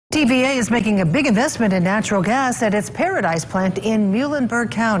TVA is making a big investment in natural gas at its Paradise plant in Muhlenberg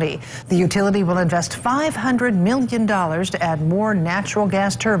County. The utility will invest $500 million to add more natural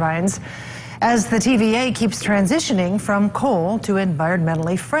gas turbines as the TVA keeps transitioning from coal to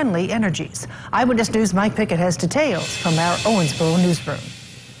environmentally friendly energies. Eyewitness News' Mike Pickett has details from our Owensboro newsroom.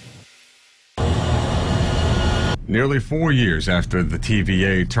 Nearly 4 years after the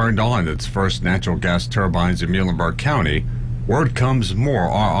TVA turned on its first natural gas turbines in Muhlenberg County, word comes more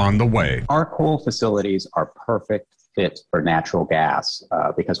are on the way. Our coal facilities are perfect fit for natural gas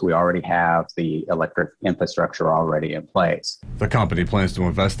because we already have the electric infrastructure already in place. The company plans to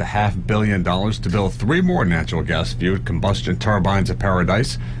invest $500 million to build 3 more natural gas-fueled combustion turbines at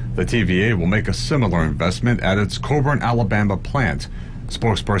Paradise. The TVA will make a similar investment at its Coburn, Alabama plant.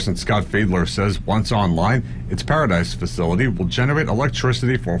 Spokesperson Scott Fiedler says once online, its Paradise facility will generate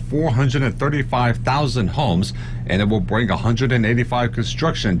electricity for 435,000 homes, and it will bring 185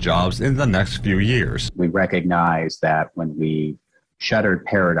 construction jobs in the next few years. We recognize that when we shuttered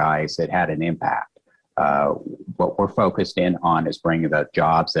Paradise, it had an impact. What we're focused in on is bringing the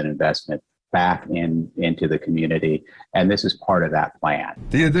jobs and investment back into the community, and this is part of that plan.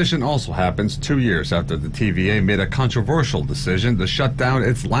 The addition also happens 2 years after the TVA made a controversial decision to shut down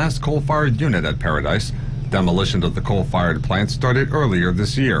its last coal-fired unit at Paradise. Demolition of the coal-fired plant started earlier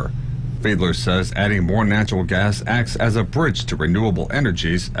this year. Fiedler says adding more natural gas acts as a bridge to renewable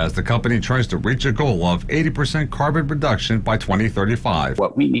energies as the company tries to reach a goal of 80% carbon reduction by 2035.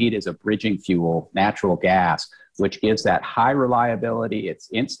 What we need is a bridging fuel, natural gas, which gives that high reliability. It's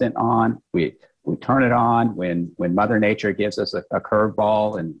instant on. We turn it on when Mother Nature gives us a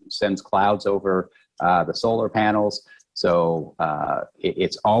curveball and sends clouds over the solar panels. So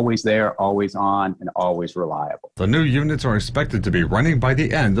it's always there, always on, and always reliable. The new units are expected to be running by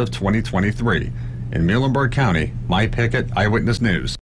the end of 2023. In Muhlenberg County, Mike Pickett, Eyewitness News.